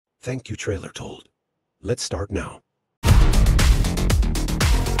Thank you, TrailerTold. Let's start now.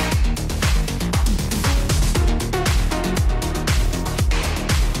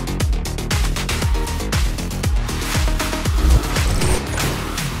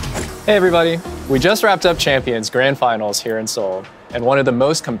 Hey everybody, we just wrapped up Champions Grand Finals here in Seoul, and one of the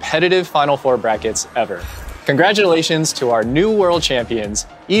most competitive Final Four brackets ever. Congratulations to our new world champions,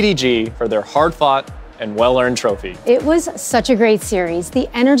 EDG, for their hard-fought and well-earned trophy. It was such a great series. The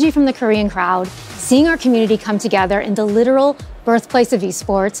energy from the Korean crowd, seeing our community come together in the literal birthplace of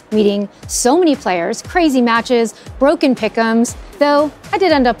esports, meeting so many players, crazy matches, broken pick'ems, though I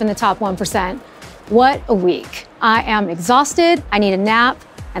did end up in the top 1%. What a week. I am exhausted, I need a nap,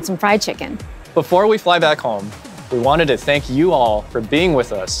 and some fried chicken. Before we fly back home, we wanted to thank you all for being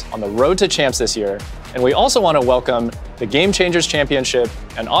with us on the road to champs this year, and we also want to welcome the Game Changers Championship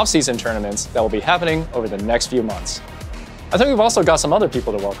and off-season tournaments that will be happening over the next few months. I think we've also got some other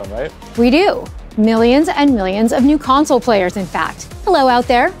people to welcome, right? We do. Millions and millions of new console players, in fact. Hello out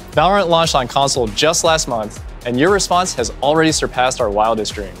there. Valorant launched on console just last month, and your response has already surpassed our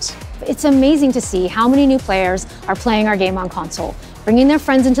wildest dreams. It's amazing to see how many new players are playing our game on console, bringing their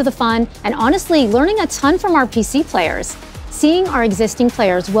friends into the fun, and honestly, learning a ton from our PC players. Seeing our existing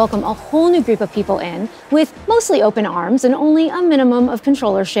players welcome a whole new group of people in, with mostly open arms and only a minimum of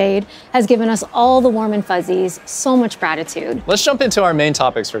controller shade, has given us all the warm and fuzzies. So much gratitude. Let's jump into our main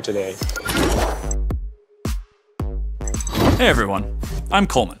topics for today. Hey everyone, I'm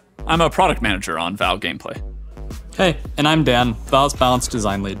Coleman. I'm a product manager on Val Gameplay. Hey, and I'm Dan, Val's Balance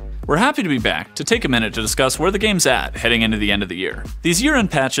Design Lead. We're happy to be back to take a minute to discuss where the game's at heading into the end of the year. These year-end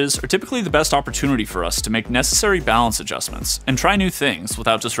patches are typically the best opportunity for us to make necessary balance adjustments and try new things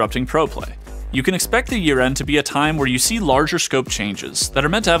without disrupting pro play. You can expect the year-end to be a time where you see larger scope changes that are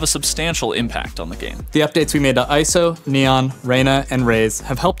meant to have a substantial impact on the game. The updates we made to ISO, Neon, Reyna, and Raze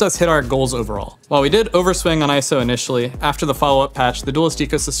have helped us hit our goals overall. While we did overswing on ISO initially, after the follow-up patch, the duelist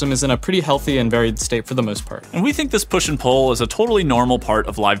ecosystem is in a pretty healthy and varied state for the most part. And we think this push and pull is a totally normal part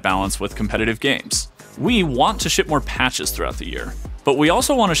of live balance with competitive games. We want to ship more patches throughout the year, but we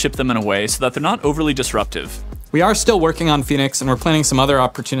also want to ship them in a way so that they're not overly disruptive. We are still working on Phoenix, and we're planning some other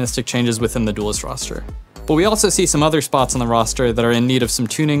opportunistic changes within the duelist roster. But we also see some other spots on the roster that are in need of some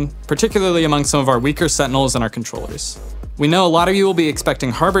tuning, particularly among some of our weaker sentinels and our controllers. We know a lot of you will be expecting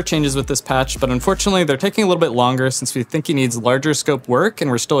Harbor changes with this patch, but unfortunately they're taking a little bit longer since we think he needs larger scope work,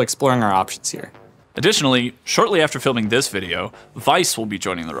 and we're still exploring our options here. Additionally, shortly after filming this video, Vice will be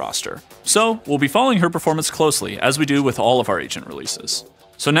joining the roster. So we'll be following her performance closely as we do with all of our agent releases.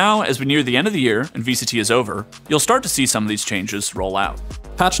 So now, as we near the end of the year and VCT is over, you'll start to see some of these changes roll out.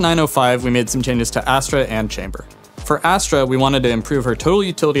 Patch 905, we made some changes to Astra and Chamber. For Astra, we wanted to improve her total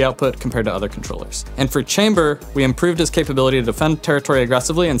utility output compared to other controllers. And for Chamber, we improved his capability to defend territory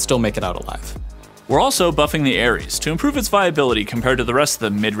aggressively and still make it out alive. We're also buffing the Ares to improve its viability compared to the rest of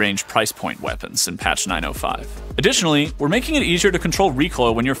the mid-range price point weapons in patch 905. Additionally, we're making it easier to control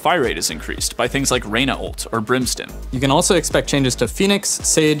recoil when your fire rate is increased by things like Reyna ult or Brimstone. You can also expect changes to Phoenix,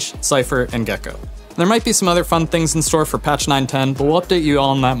 Sage, Cypher, and Gecko. There might be some other fun things in store for patch 910, but we'll update you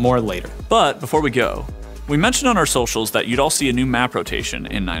all on that more later. But before we go, we mentioned on our socials that you'd all see a new map rotation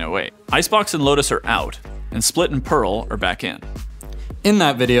in 908. Icebox and Lotus are out, and Split and Pearl are back in. In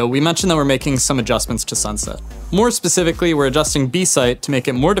that video, we mentioned that we're making some adjustments to Sunset. More specifically, we're adjusting B-Site to make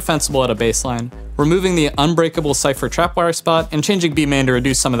it more defensible at a baseline, removing the unbreakable Cypher trapwire spot, and changing B-Main to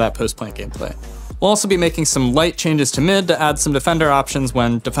reduce some of that post-plant gameplay. We'll also be making some light changes to mid to add some defender options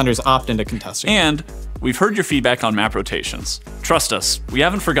when defenders opt into contesting. And we've heard your feedback on map rotations. Trust us, we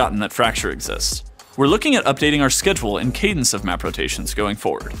haven't forgotten that Fracture exists. We're looking at updating our schedule and cadence of map rotations going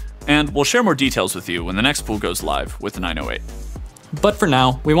forward, and we'll share more details with you when the next pool goes live with the 908. But for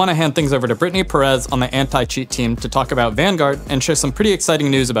now, we want to hand things over to Brittany Perez on the anti-cheat team to talk about Vanguard and share some pretty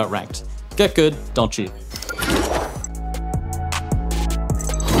exciting news about Ranked. Get good, don't cheat.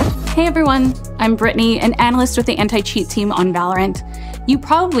 Hey everyone, I'm Brittany, an analyst with the anti-cheat team on Valorant. You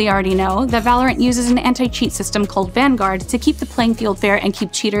probably already know that Valorant uses an anti-cheat system called Vanguard to keep the playing field fair and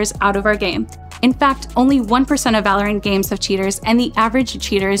keep cheaters out of our game. In fact, only 1% of Valorant games have cheaters, and the average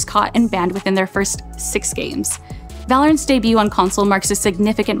cheater is caught and banned within their first 6 games. Valorant's debut on console marks a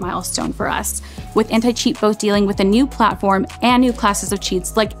significant milestone for us, with anti-cheat both dealing with a new platform and new classes of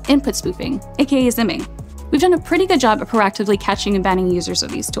cheats like input spoofing, aka zimming. We've done a pretty good job at proactively catching and banning users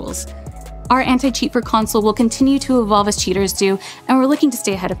of these tools. Our anti-cheat for console will continue to evolve as cheaters do, and we're looking to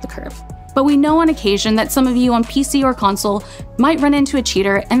stay ahead of the curve. But we know on occasion that some of you on PC or console might run into a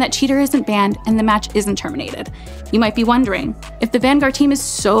cheater, and that cheater isn't banned and the match isn't terminated. You might be wondering, if the Vanguard team is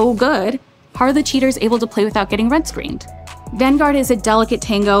so good, how are the cheaters able to play without getting red screened? Vanguard is a delicate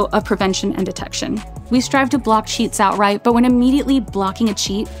tango of prevention and detection. We strive to block cheats outright, but when immediately blocking a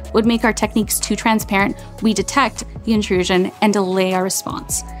cheat would make our techniques too transparent, we detect the intrusion and delay our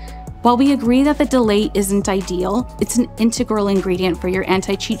response. While we agree that the delay isn't ideal, it's an integral ingredient for your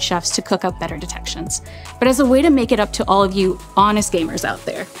anti-cheat chefs to cook up better detections. But as a way to make it up to all of you honest gamers out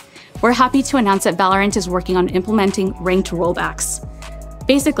there, we're happy to announce that Valorant is working on implementing ranked rollbacks.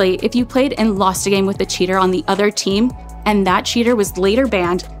 Basically, if you played and lost a game with a cheater on the other team, and that cheater was later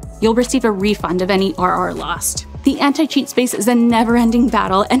banned, you'll receive a refund of any RR lost. The anti-cheat space is a never-ending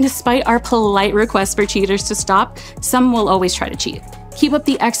battle, and despite our polite requests for cheaters to stop, some will always try to cheat. Keep up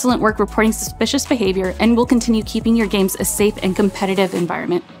the excellent work reporting suspicious behavior, and we'll continue keeping your games a safe and competitive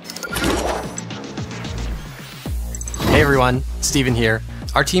environment. Hey everyone, Steven here.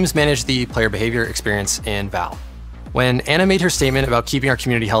 Our teams manage the player behavior experience in Val. When Anna made her statement about keeping our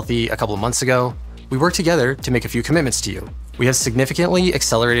community healthy a couple of months ago, we worked together to make a few commitments to you. We have significantly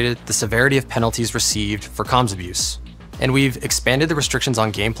accelerated the severity of penalties received for comms abuse, and we've expanded the restrictions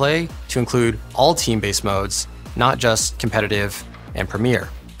on gameplay to include all team-based modes, not just competitive and Premier.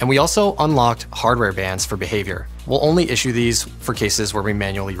 And we also unlocked hardware bans for behavior. We'll only issue these for cases where we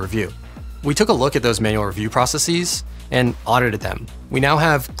manually review. We took a look at those manual review processes and audited them. We now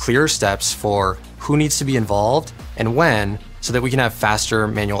have clearer steps for who needs to be involved and when, so that we can have faster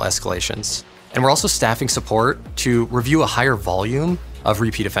manual escalations. And we're also staffing support to review a higher volume of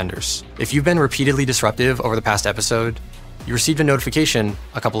repeat offenders. If you've been repeatedly disruptive over the past episode, you received a notification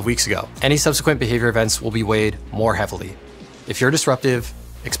a couple of weeks ago. Any subsequent behavior events will be weighed more heavily. If you're disruptive,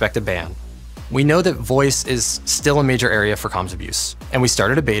 expect a ban. We know that voice is still a major area for comms abuse, and we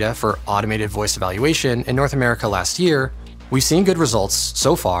started a beta for automated voice evaluation in North America last year. We've seen good results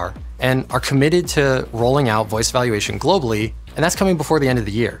so far and are committed to rolling out voice evaluation globally, and that's coming before the end of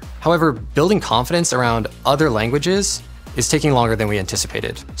the year. However, building confidence around other languages is taking longer than we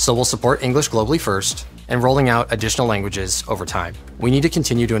anticipated. So we'll support English globally first and rolling out additional languages over time. We need to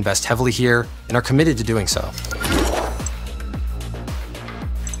continue to invest heavily here and are committed to doing so.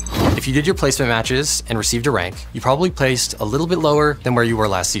 If you did your placement matches and received a rank, you probably placed a little bit lower than where you were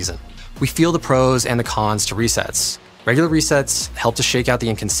last season. We feel the pros and the cons to resets. Regular resets help to shake out the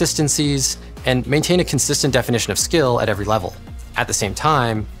inconsistencies and maintain a consistent definition of skill at every level. At the same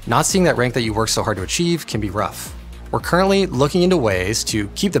time, not seeing that rank that you worked so hard to achieve can be rough. We're currently looking into ways to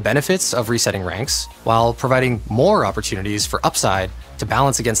keep the benefits of resetting ranks while providing more opportunities for upside to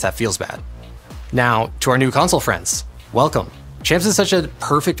balance against that feels bad. Now, to our new console friends, welcome. Champs is such a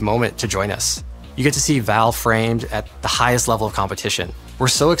perfect moment to join us. You get to see Val framed at the highest level of competition. We're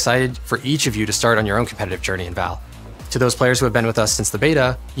so excited for each of you to start on your own competitive journey in Val. To those players who have been with us since the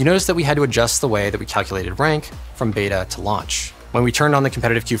beta, you notice that we had to adjust the way that we calculated rank from beta to launch. When we turned on the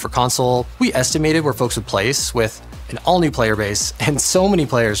competitive queue for console, we estimated where folks would place with an all-new player base and so many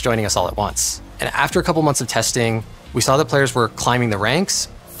players joining us all at once. And after a couple months of testing, we saw that players were climbing the ranks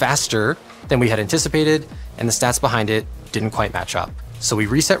faster than we had anticipated, and the stats behind it didn't quite match up. So we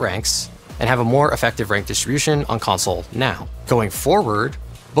reset ranks and have a more effective rank distribution on console now. Going forward,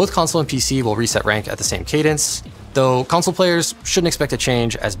 both console and PC will reset rank at the same cadence, though console players shouldn't expect a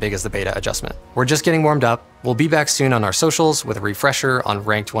change as big as the beta adjustment. We're just getting warmed up. We'll be back soon on our socials with a refresher on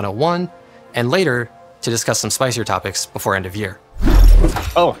Ranked 101, and later to discuss some spicier topics before end of year.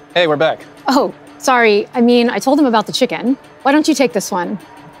 Oh, hey, we're back. Oh, sorry. I told them about the chicken. Why don't you take this one?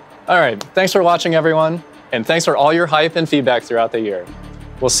 All right, thanks for watching, everyone, and thanks for all your hype and feedback throughout the year.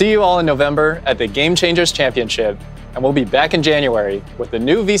 We'll see you all in November at the Game Changers Championship, and we'll be back in January with the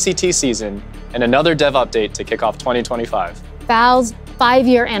new VCT season and another dev update to kick off 2025. Val's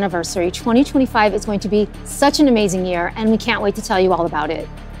 5-year anniversary. 2025 is going to be such an amazing year, and we can't wait to tell you all about it.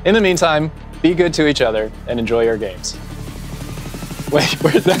 In the meantime, be good to each other and enjoy your games. Wait,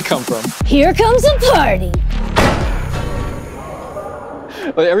 where did that come from? Here comes a party.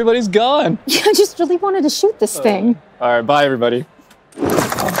 Wait, everybody's gone. I just really wanted to shoot this thing. All right, bye, everybody.